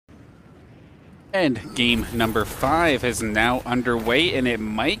And game number 5 is now underway, and it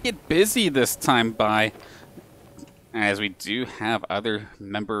might get busy this time by, as we do have other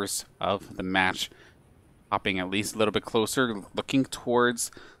members of the match hopping at least a little bit closer, looking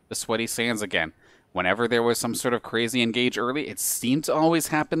towards the sweaty sands again. Whenever there was some sort of crazy engage early, it seemed to always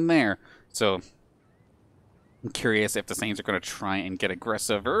happen there. So I'm curious if the Saints are going to try and get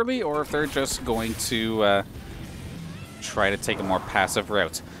aggressive early, or if they're just going to try to take a more passive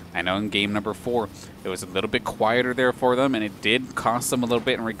route. I know in game number 4, it was a little bit quieter there for them, and it did cost them a little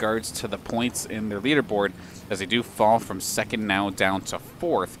bit in regards to the points in their leaderboard, as they do fall from 2nd now down to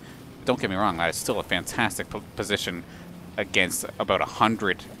 4th. Don't get me wrong, that is still a fantastic position against about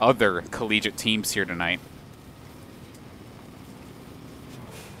 100 other collegiate teams here tonight.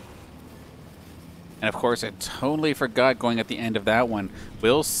 And of course, I totally forgot going at the end of that one.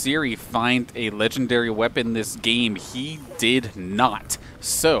 Will Siri find a legendary weapon this game? He did not.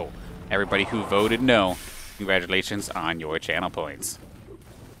 So, everybody who voted no, congratulations on your channel points.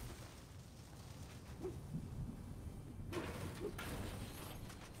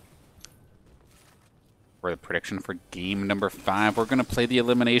 For the prediction for game number 5, we're going to play the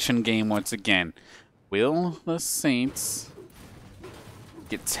elimination game once again. Will the Saints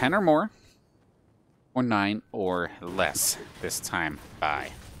get 10 or more, or 9 or less this time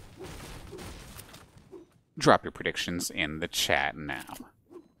by? Drop your predictions in the chat now.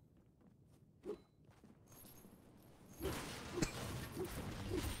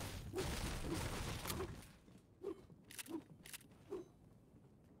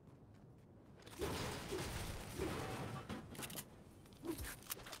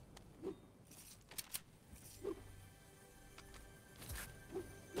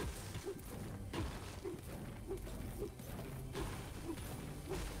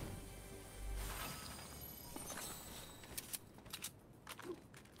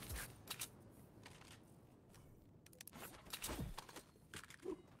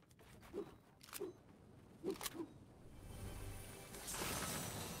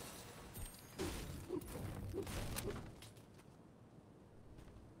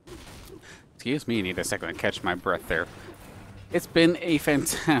 Excuse me, need a second to catch my breath there. It's been a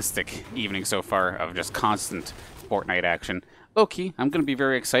fantastic evening so far of just constant Fortnite action. Low-key, I'm going to be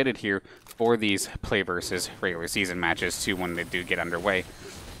very excited here for these play versus regular season matches too when they do get underway.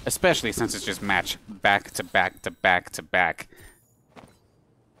 Especially since it's just match back to back to back to back.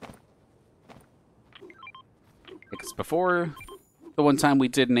 Because before the one time we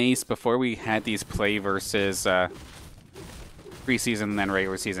did an ace, before we had these play versus preseason and then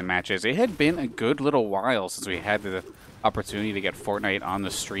regular season matches, it had been a good little while since we had the opportunity to get Fortnite on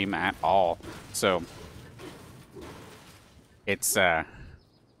the stream at all. So it's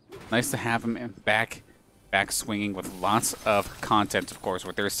nice to have them back swinging with lots of content, of course,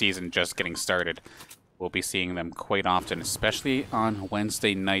 with their season just getting started. We'll be seeing them quite often, especially on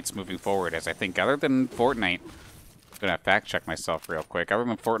Wednesday nights moving forward, as I think other than Fortnite, I'm going to fact check myself real quick. Other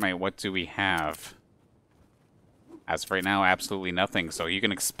than Fortnite, what do we have? As of right now, absolutely nothing. So you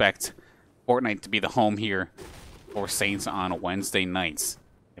can expect Fortnite to be the home here for Saints on Wednesday nights,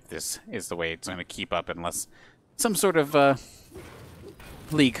 if this is the way it's going to keep up, unless some sort of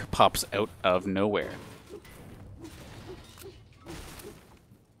leak pops out of nowhere.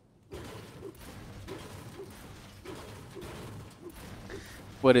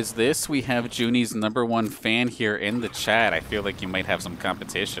 What is this? We have Junie's #1 fan here in the chat. I feel like you might have some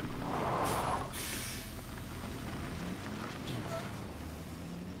competition.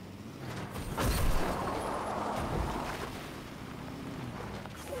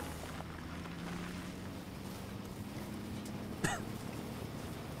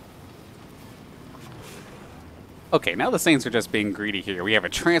 Okay, now the Saints are just being greedy here. We have a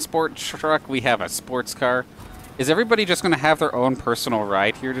transport truck, we have a sports car. Is everybody just going to have their own personal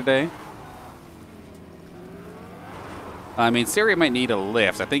ride here today? I mean, Siri might need a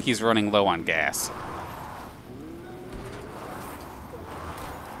lift. I think he's running low on gas.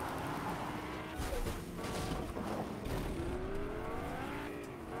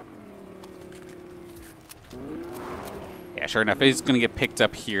 Yeah, sure enough, he's going to get picked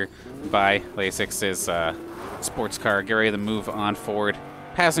up here by Lasix's sports car. Get ready to move on forward.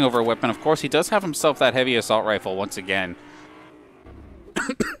 Passing over a weapon. Of course, he does have himself that heavy assault rifle once again.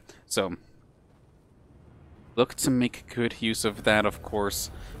 So, look to make good use of that, of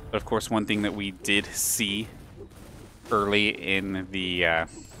course. But of course, one thing that we did see early in the, or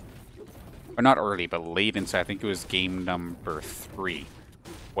not early, but late into, I think it was game number 3,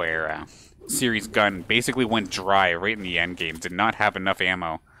 where Siri's gun basically went dry right in the end game. Did not have enough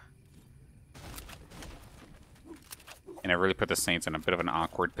ammo. And it really put the Saints in a bit of an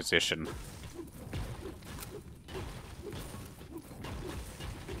awkward position.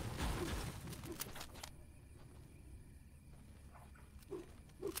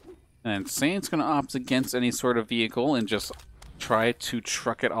 And Saint's going to opt against any sort of vehicle and just try to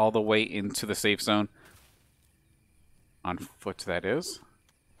truck it all the way into the safe zone. On foot, that is.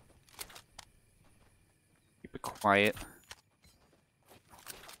 Keep it quiet.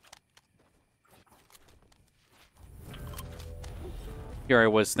 Here I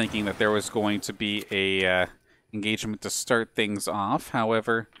was thinking that there was going to be a engagement to start things off.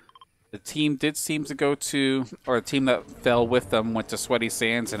 However, the team did seem to go to, or the team that fell with them went to Sweaty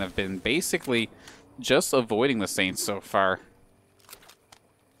Sands and have been basically just avoiding the Saints so far.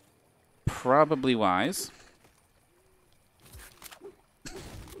 Probably wise.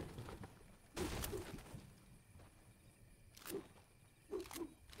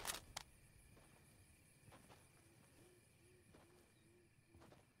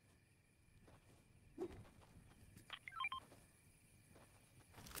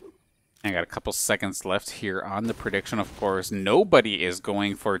 I got a couple seconds left here on the prediction, of course. Nobody is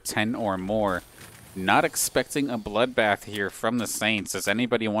going for 10 or more. Not expecting a bloodbath here from the Saints. Does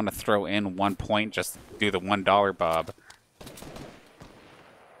anybody want to throw in 1 point, just do the $1 bob?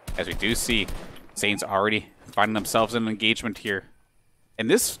 As we do see, Saints already finding themselves in an engagement here. In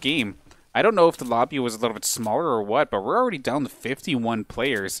this game, I don't know if the lobby was a little bit smaller or what, but we're already down to 51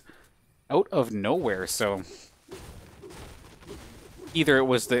 players out of nowhere, so either it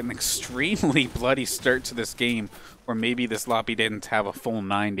was an extremely bloody start to this game, or maybe this lobby didn't have a full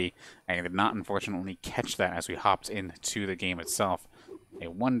 90. I did not, unfortunately, catch that as we hopped into the game itself. I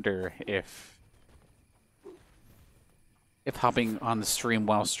wonder if hopping on the stream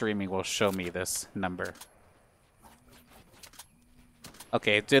while streaming will show me this number.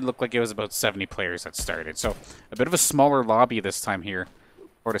 Okay, it did look like it was about 70 players that started, so a bit of a smaller lobby this time here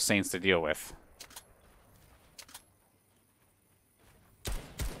for the Saints to deal with.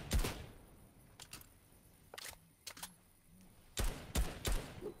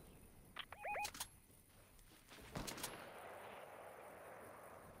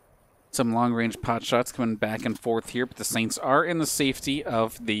 Some long-range pot shots coming back and forth here, but the Saints are in the safety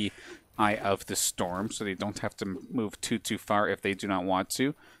of the eye of the storm, so they don't have to move too far if they do not want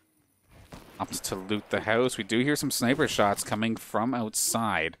to. Opts to loot the house. We do hear some sniper shots coming from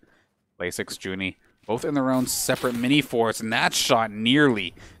outside. Lasix, Junie, both in their own separate mini-forts, and that shot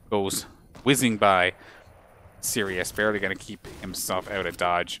nearly goes whizzing by. Sirius barely going to keep himself out of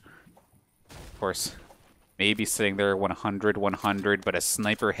dodge. Of course, maybe sitting there 100, 100, but a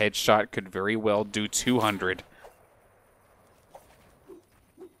sniper headshot could very well do 200.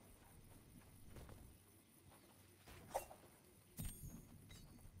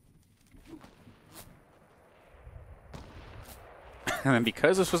 And then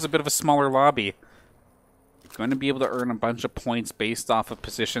because this was a bit of a smaller lobby, you're going to be able to earn a bunch of points based off of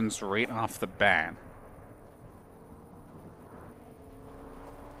positions right off the bat.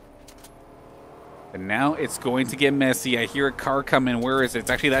 And now it's going to get messy. I hear a car coming. Where is it?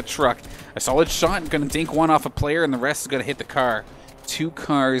 It's actually that truck. A solid shot. Going to dink one off a player, and the rest is going to hit the car. Two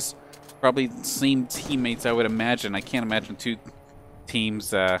cars. Probably same teammates, I would imagine. I can't imagine two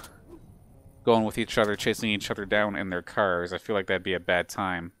teams going with each other, chasing each other down in their cars. I feel like that'd be a bad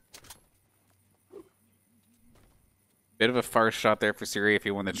time. Bit of a far shot there for Siri if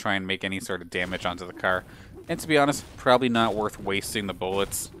you want to try and make any sort of damage onto the car. And to be honest, probably not worth wasting the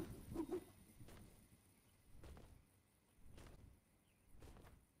bullets.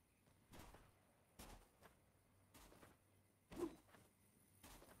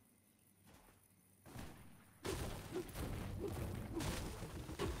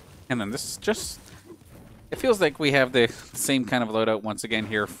 And then this is just, it feels like we have the same kind of loadout once again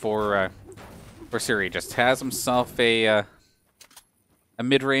here for Siri. Just has himself a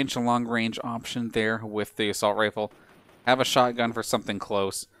mid-range and long-range option there with the assault rifle. Have a shotgun for something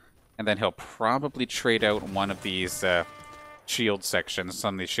close, and then he'll probably trade out one of these shield sections,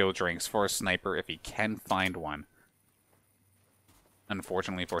 some of these shield drinks, for a sniper if he can find one.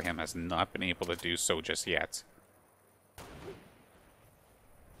 Unfortunately for him, has not been able to do so just yet.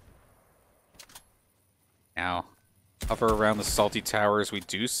 Now, hover around the salty towers. We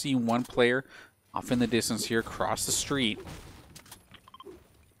do see one player off in the distance here, across the street.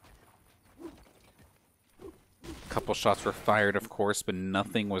 A couple shots were fired, of course, but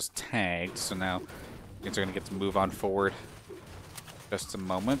nothing was tagged. So now things are going to get to move on forward. Just a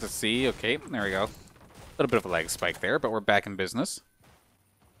moment to see. Okay, there we go. A little bit of a lag spike there, but we're back in business.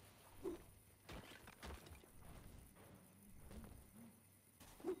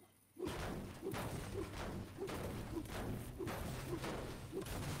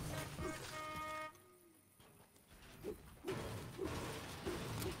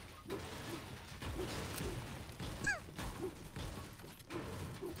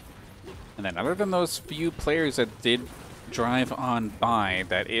 And then other than those few players that did drive on by,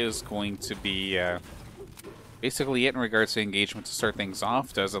 that is going to be basically it in regards to engagement to start things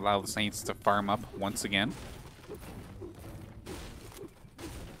off. Does allow the Saints to farm up once again.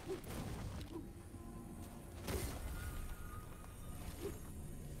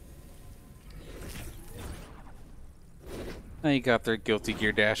 They got their Guilty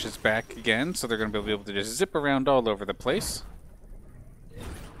Gear dashes back again, so they're going to be able to just zip around all over the place.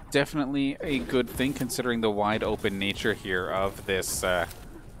 Definitely a good thing considering the wide open nature here of this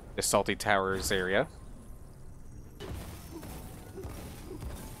Salty Towers area.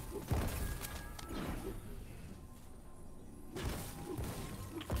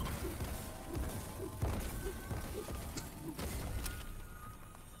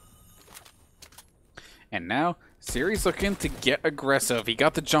 And now, Siri's looking to get aggressive. He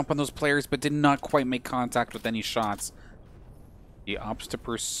got the jump on those players, but did not quite make contact with any shots. He opts to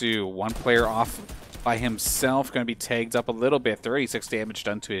pursue. One player off by himself, going to be tagged up a little bit. 36 damage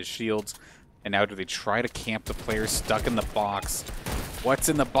done to his shields. And now do they try to camp the player stuck in the box? What's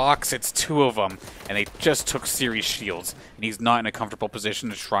in the box? It's two of them. And they just took Siri's shields. And he's not in a comfortable position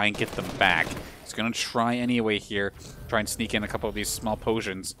to try and get them back. He's going to try anyway here. Try and sneak in a couple of these small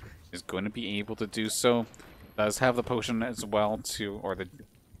potions. Is going to be able to do so. Does have the potion as well to, or the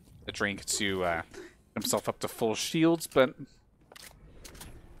drink to get himself up to full shields, but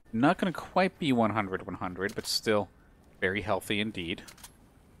not going to quite be 100, but still very healthy indeed.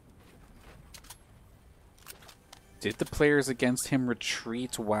 Did the players against him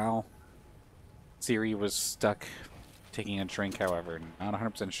retreat while Siri was stuck taking a drink, however? Not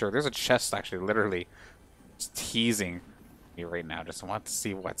 100% sure. There's a chest actually literally just teasing me right now. Just want to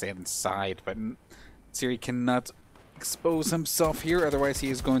see what's inside, but Siri cannot expose himself here, otherwise he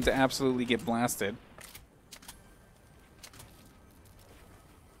is going to absolutely get blasted.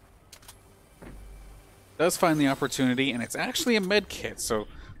 Does find the opportunity, and it's actually a med kit, so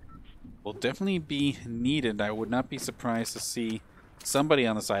will definitely be needed. I would not be surprised to see somebody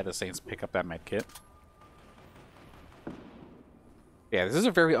on the side of the Saints pick up that med kit. Yeah, this is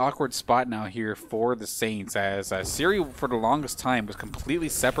a very awkward spot now here for the Saints, as Siri for the longest time was completely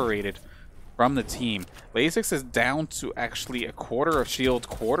separated from the team. Lasix is down to actually a quarter of shield,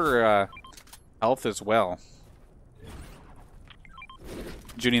 quarter health as well.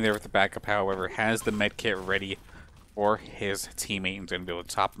 Junie there with the backup, however, has the med kit ready for his teammate and going to be able to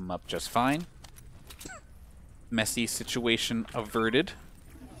top him up just fine. Messy situation averted.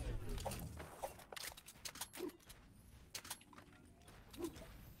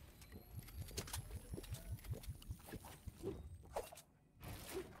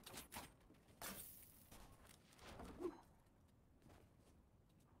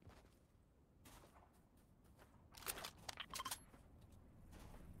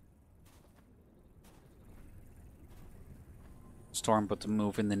 Storm but to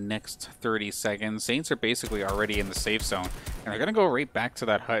move in the next 30 seconds. Saints are basically already in the safe zone, and they're going to go right back to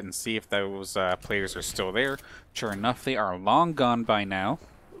that hut and see if those players are still there. Sure enough, they are long gone by now.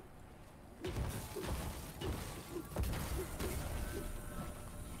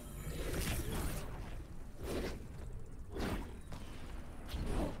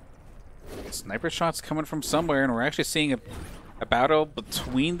 Sniper shots coming from somewhere, and we're actually seeing a battle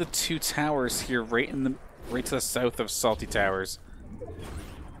between the two towers here, right to the south of Salty Towers.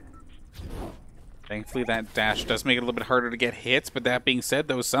 Thankfully, that dash does make it a little bit harder to get hits, but that being said,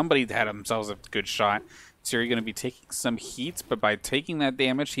 though, somebody had themselves a good shot. Siri going to be taking some heat, but by taking that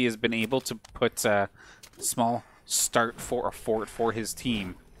damage, he has been able to put a small start for a fort for his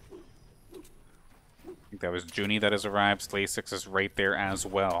team. I think that was Junie that has arrived. Lasix is right there as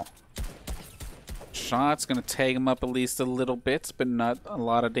well. Shot's going to tag him up at least a little bit, but not a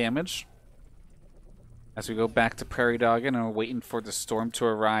lot of damage. As we go back to Prairie Dog and we're waiting for the storm to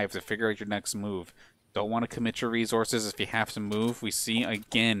arrive to figure out your next move. Don't want to commit your resources if you have to move. We see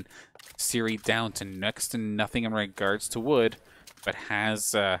again Siri down to next to nothing in regards to wood, but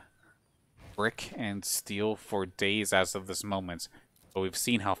has brick and steel for days as of this moment. But we've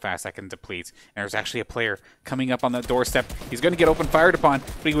seen how fast that can deplete. And there's actually a player coming up on the doorstep. He's going to get open fired upon,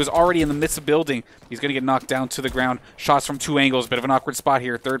 but he was already in the midst of building. He's going to get knocked down to the ground. Shots from two angles. Bit of an awkward spot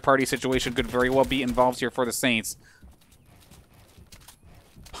here. Third-party situation could very well be involved here for the Saints.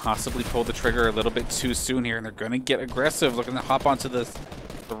 Possibly pulled the trigger a little bit too soon here, and they're going to get aggressive, looking to hop onto the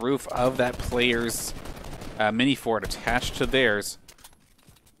roof of that player's mini fort attached to theirs.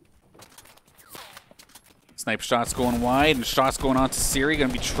 Snipe shots going wide, and shots going on to Siri. Going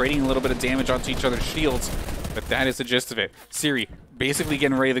to be trading a little bit of damage onto each other's shields, but that is the gist of it. Siri basically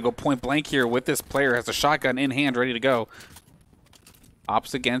getting ready to go point blank here with this player. Has a shotgun in hand, ready to go.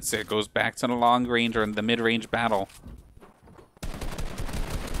 opts against it, goes back to the long range or the mid-range battle.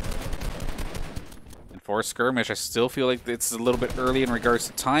 And for skirmish, I still feel like it's a little bit early in regards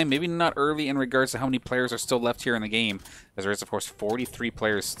to time. Maybe not early in regards to how many players are still left here in the game, as there is, of course, 43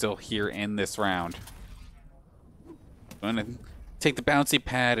 players still here in this round. Going to take the bouncy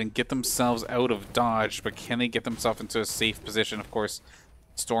pad and get themselves out of dodge, but can they get themselves into a safe position? Of course,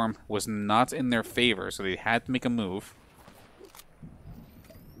 Storm was not in their favor, so they had to make a move.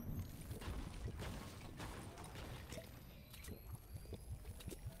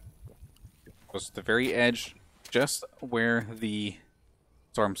 Goes to the very edge, just where the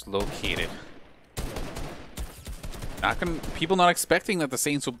Storm's located. People not expecting that the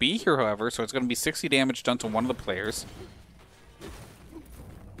Saints will be here, however, so it's going to be 60 damage done to one of the players.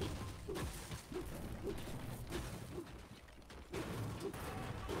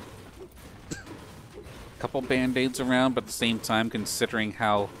 Couple band-aids around, but at the same time, considering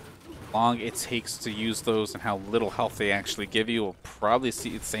how long it takes to use those and how little health they actually give you, we'll probably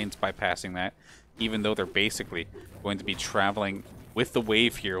see the Saints bypassing that, even though they're basically going to be traveling with the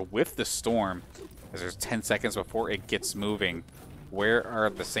wave here, with the Storm, as there's 10 seconds before it gets moving. Where are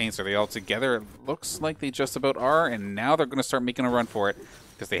the Saints? Are they all together? It looks like they just about are, and now they're going to start making a run for it,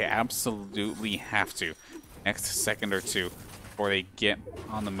 because they absolutely have to. Next second or two before they get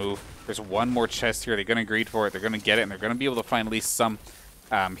on the move. There's one more chest here. They're going to greed for it. They're going to get it, and they're going to be able to find at least some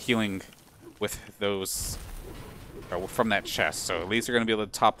healing with those from that chest. So at least they're going to be able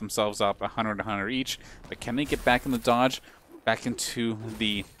to top themselves up 100 each. But can they get back in the dodge, back into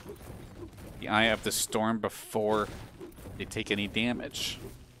the eye of the Storm before they take any damage?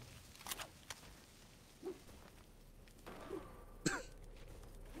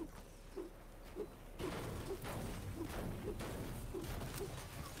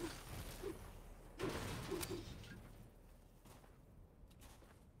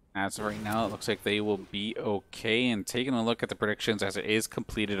 As of right now, it looks like they will be okay. And taking a look at the predictions as it is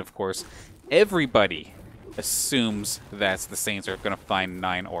completed, of course, everybody assumes that the Saints are going to find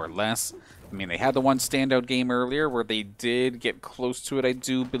 9 or less. I mean, they had the one standout game earlier where they did get close to it, I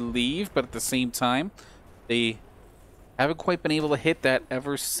do believe, but at the same time, they haven't quite been able to hit that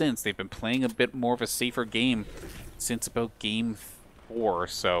ever since. They've been playing a bit more of a safer game since about game 4.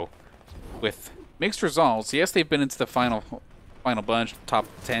 So, with mixed results, yes, they've been into the final bunch, top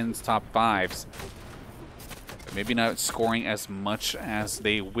 10s, top 5s. But maybe not scoring as much as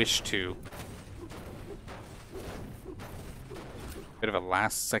they wish to. Bit of a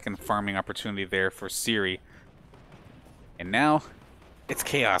last-second farming opportunity there for Siri. And now, it's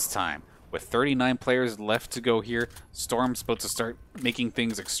chaos time. With 39 players left to go here, Storm's about to start making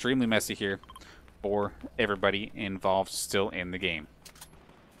things extremely messy here for everybody involved still in the game.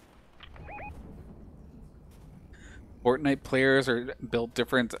 Fortnite players are built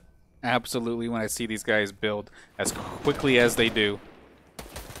different, absolutely, when I see these guys build as quickly as they do.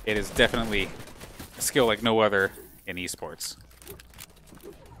 It is definitely a skill like no other in esports.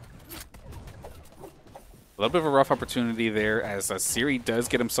 A little bit of a rough opportunity there as Siri does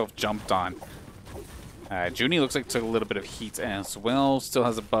get himself jumped on. Junie looks like took a little bit of heat as well. Still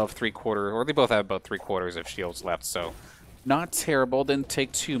has above 3/4, or they both have about 3/4 of shields left, so not terrible. Didn't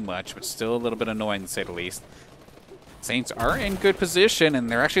take too much, but still a little bit annoying to say the least. Saints are in good position, and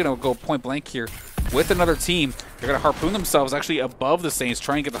they're actually going to go point blank here with another team. They're going to harpoon themselves actually above the Saints,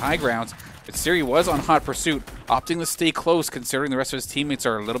 trying to get the high grounds. But Siri was on hot pursuit, opting to stay close, considering the rest of his teammates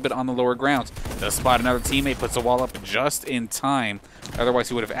are a little bit on the lower grounds. Does spot another teammate, puts the wall up just in time. Otherwise,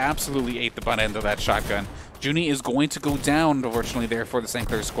 he would have absolutely ate the butt end of that shotgun. Junie is going to go down, unfortunately, there for the St.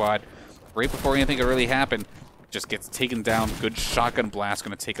 Clair squad. Right before anything could really happen, just gets taken down. Good shotgun blast,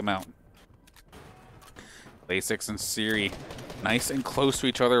 going to take him out. PlayVS and Siri, nice and close to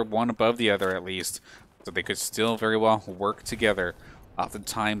each other, one above the other at least. So they could still very well work together.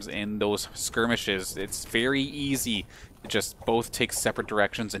 Oftentimes in those skirmishes, it's very easy to just both take separate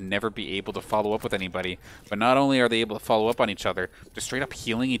directions and never be able to follow up with anybody. But not only are they able to follow up on each other, they're straight up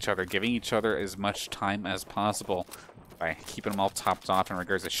healing each other, giving each other as much time as possible by keeping them all topped off in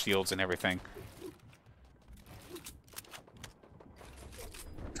regards to shields and everything.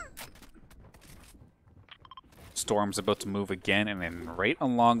 Storm's about to move again, and then right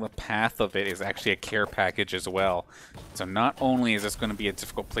along the path of it is actually a care package as well. So not only is this going to be a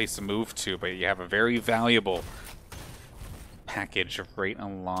difficult place to move to, but you have a very valuable package right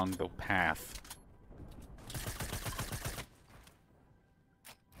along the path.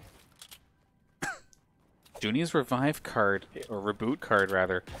 Junie's revive card, or reboot card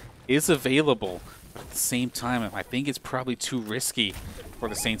rather, is available. But the same time, I think it's probably too risky for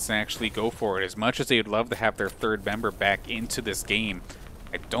the Saints to actually go for it. As much as they would love to have their third member back into this game,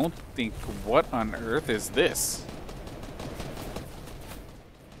 I don't think... What on earth is this?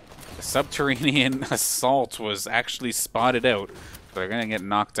 The subterranean assault was actually spotted out. They're going to get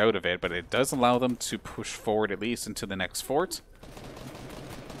knocked out of it, but it does allow them to push forward at least into the next fort.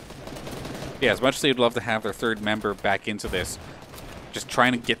 Yeah, as much as they'd love to have their third member back into this, just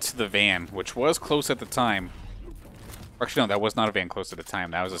trying to get to the van, which was close at the time. Actually, no, that was not a van close at the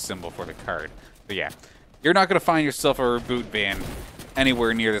time. That was a symbol for the card. But yeah, you're not going to find yourself a reboot van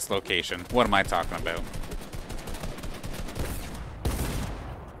anywhere near this location. What am I talking about?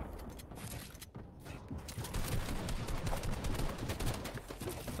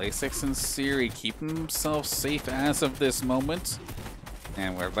 Lasix and Siri keeping themselves safe as of this moment.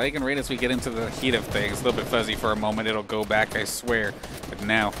 And we're lagging right as we get into the heat of things. A little bit fuzzy for a moment. It'll go back, I swear. But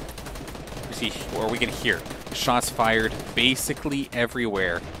now, you see, or we can hear shots fired basically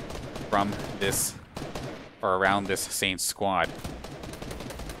everywhere from this, or around this Saints squad.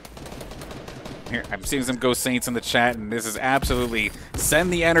 Here, I'm seeing some Go Saints in the chat, and this is absolutely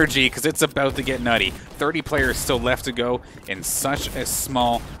send the energy because it's about to get nutty. 30 players still left to go in such a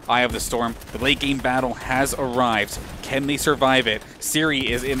small eye of the storm. The late game battle has arrived. Can they survive it? Siri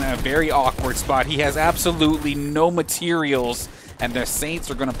is in a very awkward spot. He has absolutely no materials, and the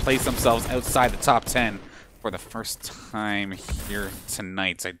Saints are going to place themselves outside the top 10 for the first time here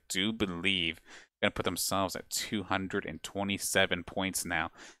tonight, I do believe. Going to put themselves at 227 points now.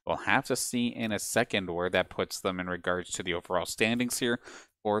 We'll have to see in a second where that puts them in regards to the overall standings here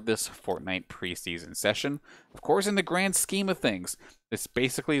for this Fortnite preseason session. Of course, in the grand scheme of things, this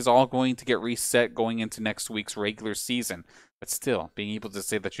basically is all going to get reset going into next week's regular season. But still, being able to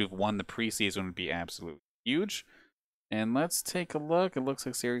say that you've won the preseason would be absolutely huge. And let's take a look. It looks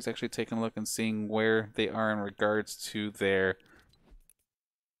like Siri's actually taking a look and seeing where they are in regards to their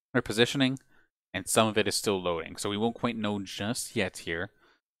positioning. And some of it is still loading, so we won't quite know just yet here.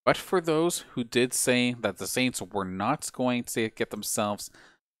 But for those who did say that the Saints were not going to get themselves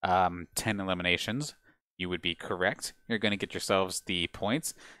 10 eliminations, you would be correct. You're going to get yourselves the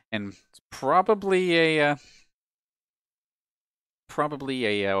points, and probably a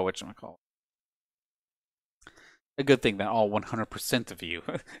whatchamacallit. A good thing that all 100% of you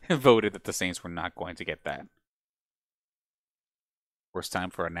voted that the Saints were not going to get that. Worst time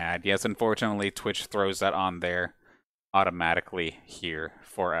for an ad. Yes, unfortunately, Twitch throws that on there automatically here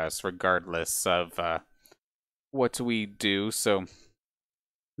for us, regardless of what we do. So,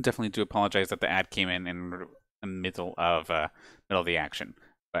 definitely do apologize that the ad came in the middle of the action.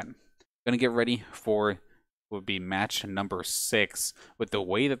 But gonna get ready for would be match number 6. With the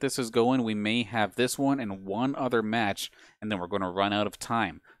way that this is going, we may have this one and one other match, and then we're going to run out of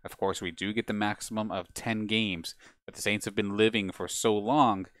time. Of course, we do get the maximum of 10 games, but the Saints have been living for so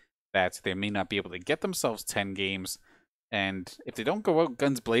long that they may not be able to get themselves 10 games. And if they don't go out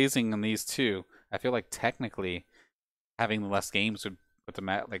guns blazing on these two, I feel like technically having less games would put them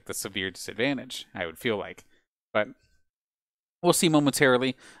at like the severe disadvantage, I would feel like. But we'll see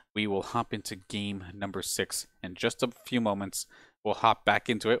momentarily. We will hop into game number 6 in just a few moments. We'll hop back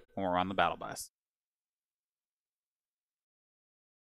into it when we're on the battle bus.